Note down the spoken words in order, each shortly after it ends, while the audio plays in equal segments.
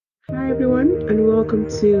Hi everyone, and welcome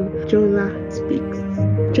to Jola Speaks.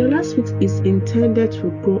 Jola Speaks is intended to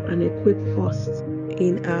grow and equip us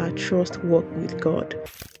in our trust walk with God.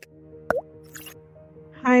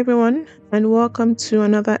 Hi everyone, and welcome to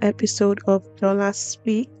another episode of Jola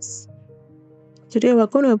Speaks. Today we're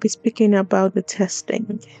going to be speaking about the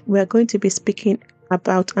testing. We're going to be speaking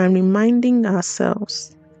about and reminding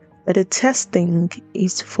ourselves that the testing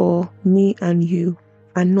is for me and you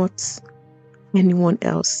and not anyone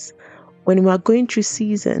else. When we are going through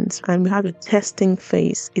seasons and we have a testing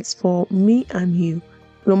phase, it's for me and you.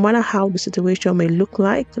 No matter how the situation may look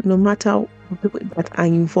like, no matter the people that are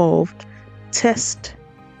involved, test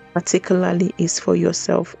particularly is for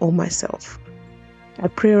yourself or myself. I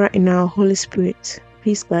pray right now, Holy Spirit,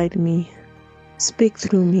 please guide me, speak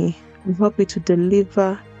through me, and help me to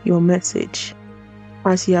deliver your message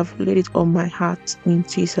as you have laid it on my heart in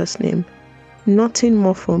Jesus' name. Nothing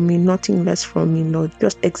more from me, nothing less from me, Lord.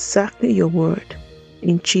 Just exactly your word.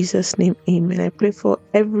 In Jesus' name, amen. I pray for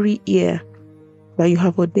every ear that you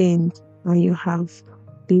have ordained and you have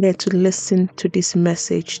led to listen to this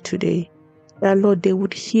message today. That, Lord, they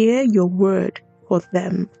would hear your word for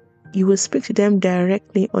them. You will speak to them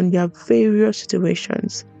directly on their various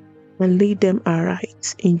situations and lead them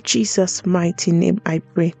aright. In Jesus' mighty name, I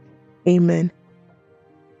pray. Amen.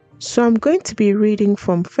 So I'm going to be reading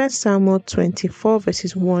from 1 Samuel 24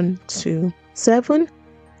 verses 1 to 7,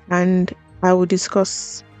 and I will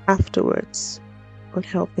discuss afterwards, God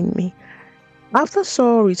helping me. After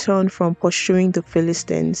Saul returned from pursuing the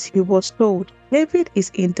Philistines, he was told, David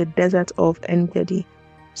is in the desert of En-Gedi.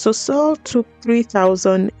 So Saul took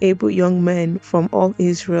 3,000 able young men from all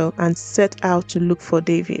Israel and set out to look for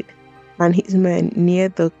David and his men near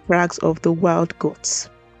the crags of the wild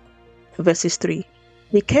goats. Verses 3.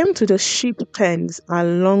 He came to the sheep pens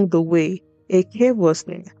along the way. A cave was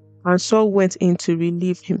there, and Saul went in to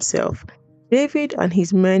relieve himself. David and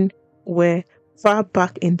his men were far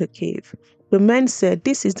back in the cave. The men said,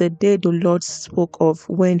 This is the day the Lord spoke of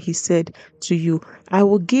when he said to you, I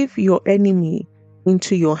will give your enemy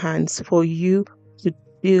into your hands for you to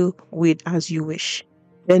deal with as you wish.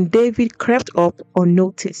 Then David crept up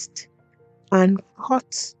unnoticed and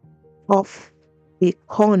cut off a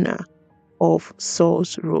corner of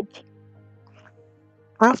Saul's robe.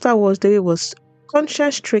 Afterwards, David was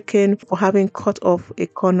conscience-stricken for having cut off a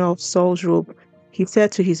corner of Saul's robe. He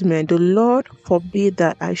said to his men, The Lord forbid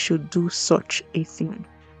that I should do such a thing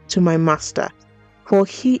to my master, for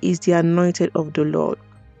he is the anointed of the Lord.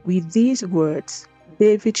 With these words,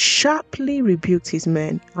 David sharply rebuked his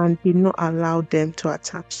men and did not allow them to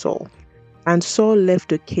attack Saul. And Saul left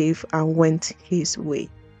the cave and went his way.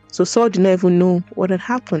 So Saul did not even know what had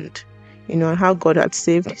happened, and how God had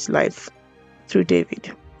saved his life through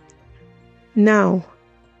David. Now,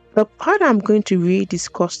 the part I'm going to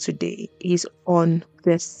discuss today is on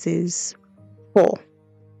verses 4,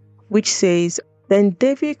 which says, Then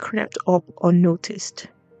David crept up unnoticed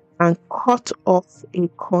and cut off a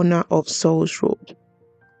corner of Saul's robe.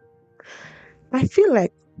 I feel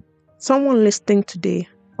like someone listening today,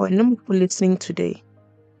 or a number of people listening today,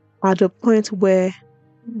 are at the point where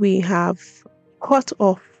we have cut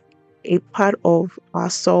off a part of our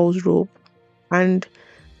Saul's robe. And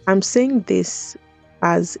I'm saying this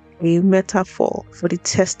as a metaphor for the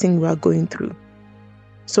testing we are going through.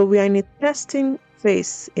 So we are in a testing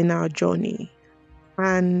phase in our journey,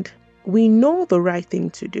 and we know the right thing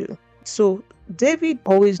to do. So David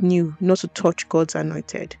always knew not to touch God's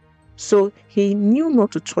anointed. So he knew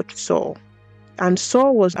not to touch Saul. And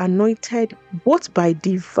Saul was anointed both by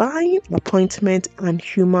divine appointment and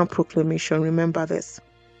human proclamation. Remember this.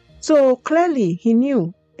 So clearly he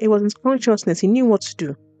knew. It was his consciousness. He knew what to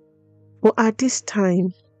do. But at this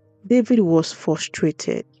time, David was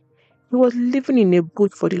frustrated. He was living in a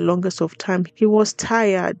bush for the longest of time. He was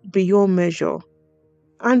tired beyond measure.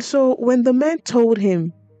 And so when the men told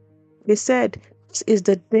him, they said, This is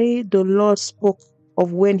the day the Lord spoke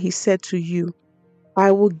of when he said to you,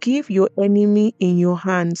 I will give your enemy in your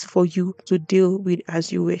hands for you to deal with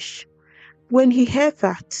as you wish. When he heard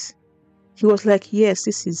that, he was like, yes,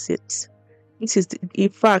 this is it. In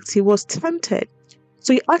fact, he was tempted.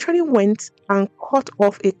 So he actually went and cut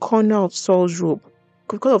off a corner of Saul's robe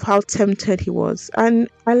because of how tempted he was. And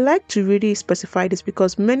I like to really specify this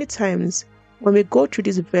because many times when we go through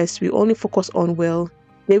this verse, we only focus on,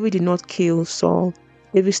 David did not kill Saul.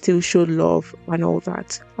 David still showed love and all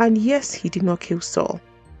that. And yes, he did not kill Saul.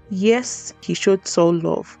 Yes, he showed Saul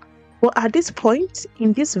love. But at this point,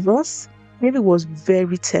 in this verse, David was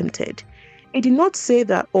very tempted. He did not say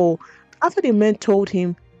that, after the men told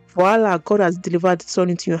him, Voila, God has delivered Saul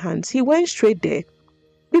into your hands. He went straight there,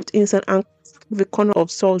 dipped incense and the corner of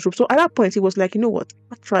Saul's robe. So at that point, he was like, you know what?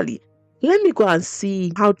 Actually, let me go and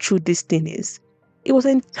see how true this thing is. It was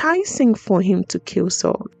enticing for him to kill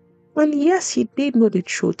Saul. And yes, he did know the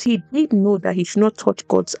truth. He did know that he should not touch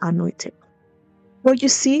God's anointed. But you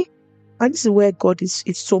see, and this is where God is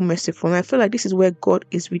so merciful. And I feel like this is where God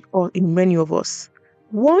is with all in many of us.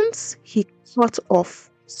 Once he cut off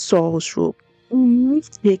Saul's robe,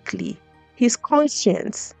 immediately his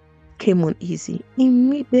conscience came uneasy.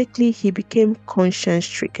 Immediately he became conscience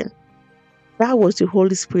stricken. That was the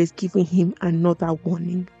Holy Spirit giving him another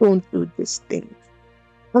warning. Don't do this thing.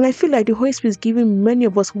 And I feel like the Holy Spirit is giving many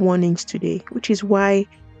of us warnings today, which is why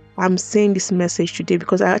I'm saying this message today,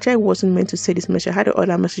 because I actually wasn't meant to say this message. I had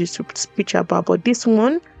other messages to speak about, but this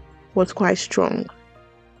one was quite strong.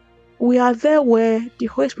 We are there where the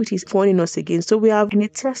Holy Spirit is warning us again. So we are in a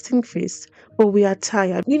testing phase, but we are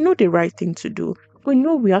tired. We know the right thing to do. We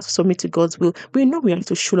know we have to submit to God's will. We know we have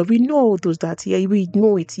to show love. We know all those that. Yeah, we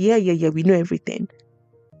know it. Yeah. We know everything.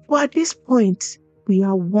 But at this point, we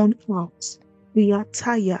are worn out. We are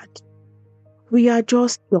tired. We are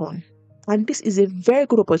just done. And this is a very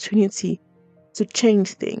good opportunity to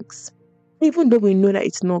change things, even though we know that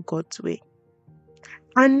it's not God's way.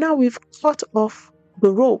 And now we've cut off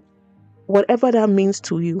the rope, whatever that means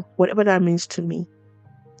to you, whatever that means to me.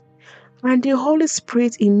 And the Holy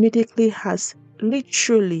Spirit immediately has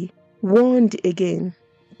literally warned again,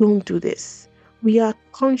 don't do this. We are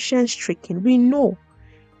conscience stricken. We know.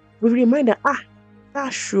 We remind that,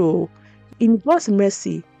 that's true. In God's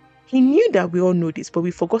mercy, He knew that we all know this, but we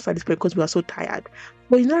forgot at this point because we are so tired.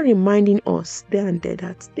 But He's not reminding us there and there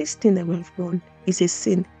that this thing that we have done is a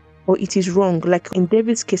sin, or it is wrong. Like in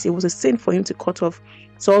David's case, it was a sin for him to cut off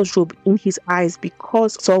Saul's robe in his eyes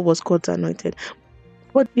because Saul was God's anointed.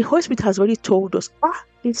 But the Holy Spirit has already told us,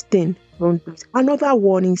 this thing, don't do it. Another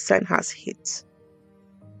warning sign has hit.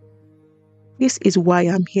 This is why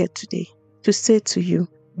I'm here today, to say to you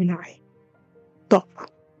and I,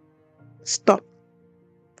 stop.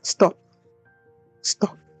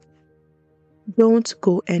 Don't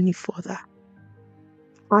go any further.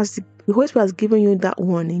 As the Holy Spirit has given you that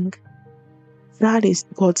warning, that is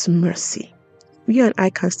God's mercy. You and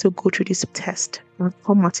I can still go through this test and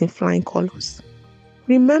come out in flying colors.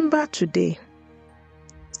 Remember today,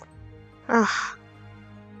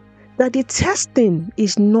 that the testing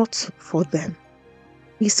is not for them,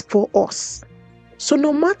 it's for us. So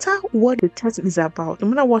no matter what the test is about, no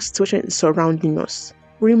matter what situation is surrounding us,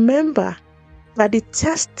 remember that the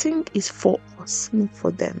testing is for us, not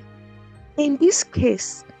for them. In this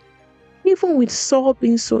case, even with Saul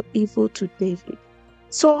being so evil to David,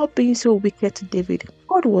 Saul being so wicked to David,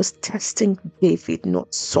 God was testing David,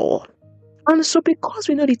 not Saul. And so because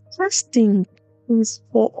we know the testing is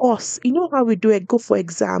for us, you know how we do it, go for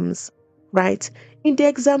exams, right? In the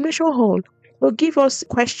examination hall, they'll give us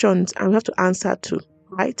questions and we have to answer to,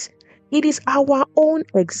 right? It is our own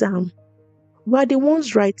exam. We are the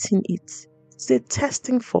ones writing it. It's a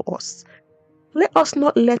testing for us. Let us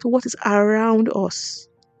not let what is around us,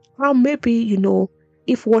 how maybe,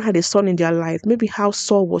 if one had a son in their life, maybe how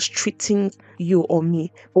Saul was treating you or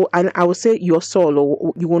me, and I would say your Saul,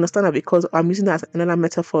 or you understand that because I'm using that as another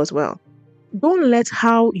metaphor as well. Don't let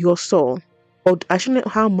how your Saul, or actually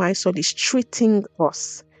how my Saul is treating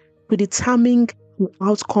us, to determine the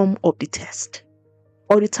outcome of the test,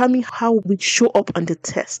 or determine how we show up on the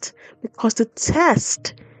test, because the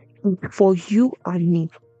test is for you and me,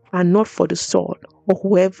 and not for the Saul or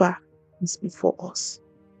whoever is before us.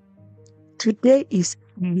 Today is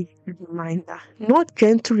a reminder, not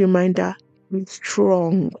gentle reminder, a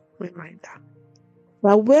strong reminder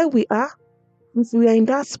that where we are, if we are in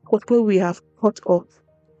that spot where we have cut off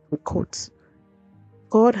the coat,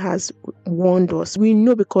 God has warned us. We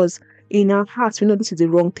know because in our hearts, we know this is the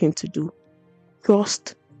wrong thing to do.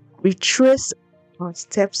 Just retrace our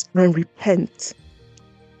steps and repent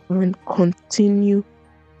and continue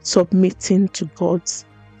submitting to God's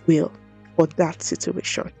will for that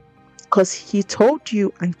situation. Because He told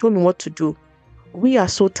you and told me what to do. We are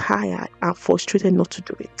so tired and frustrated not to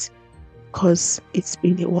do it. Because it's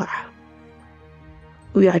been a while.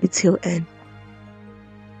 We are at the tail end.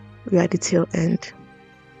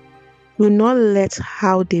 Do not let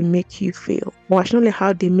how they make you feel, or actually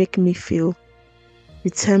how they make me feel,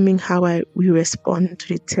 determine how we respond to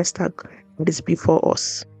the test that is before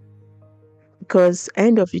us. Because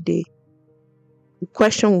end of the day, the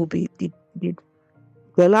question will be, did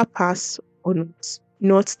Jola pass or not?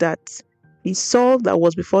 Not that the Saul that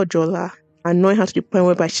was before Jola annoyed her to the point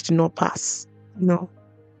whereby she did not pass. No.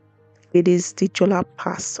 It is, did Jola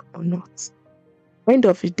pass or not? End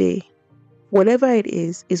of the day, whatever it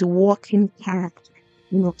is working character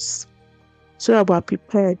in us. so that we're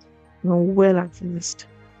prepared and well advanced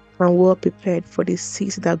and well prepared for the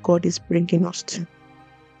season that God is bringing us to.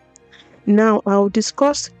 Now, I'll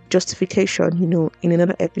discuss justification, in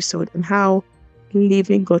another episode, and how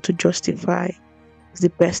leaving God to justify is the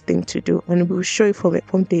best thing to do. And we'll show it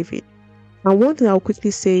from David. And one thing I'll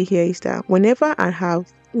quickly say here is that whenever I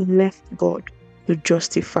have left God to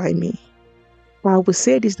justify me, I will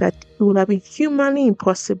say this, that it would have been humanly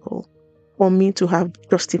impossible for me to have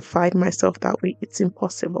justified myself that way. It's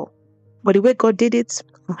impossible. But the way God did it,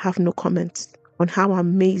 I have no comments on how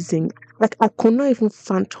amazing. Like, I could not even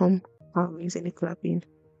fathom how amazing it could have been.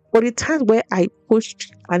 But the times where I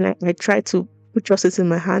pushed and I tried to put justice in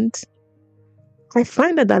my hands, I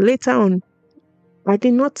find that later on, I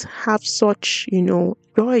did not have such,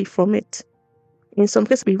 joy from it. In some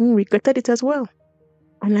cases, I even regretted it as well.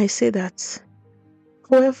 And I say that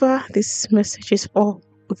whoever this message is for,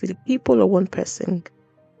 if it's people or one person,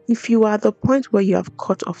 if you are at the point where you have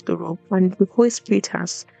cut off the rope and the Holy Spirit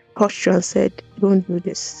has touched you and said, don't do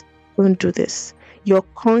this, your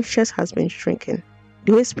conscience has been shrinking,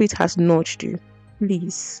 the Holy Spirit has nudged you,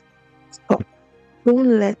 please stop.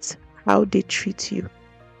 Don't let how they treat you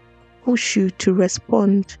push you to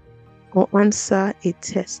respond or answer a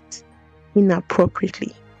test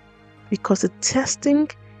inappropriately, because the testing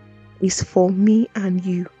is for me and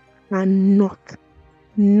you, and not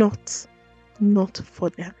for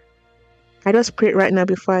them. I just pray right now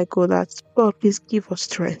before I go that God, please give us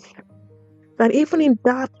strength, that even in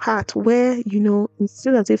that part where it feels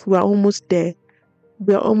as if we are almost there,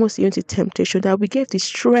 we are almost into temptation, that we get the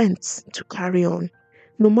strength to carry on,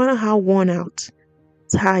 no matter how worn out,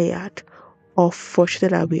 tired, or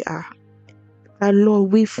frustrated that we are. That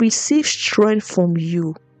Lord, we've received strength from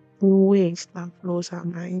you in ways that blows our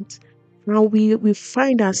minds. Now we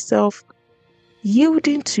find ourselves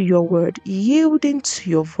yielding to your word, yielding to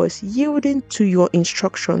your voice, yielding to your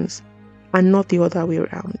instructions, and not the other way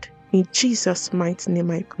around. In Jesus' mighty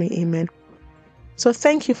name I pray, amen. So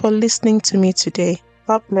thank you for listening to me today.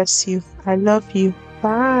 God bless you. I love you.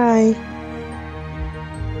 Bye.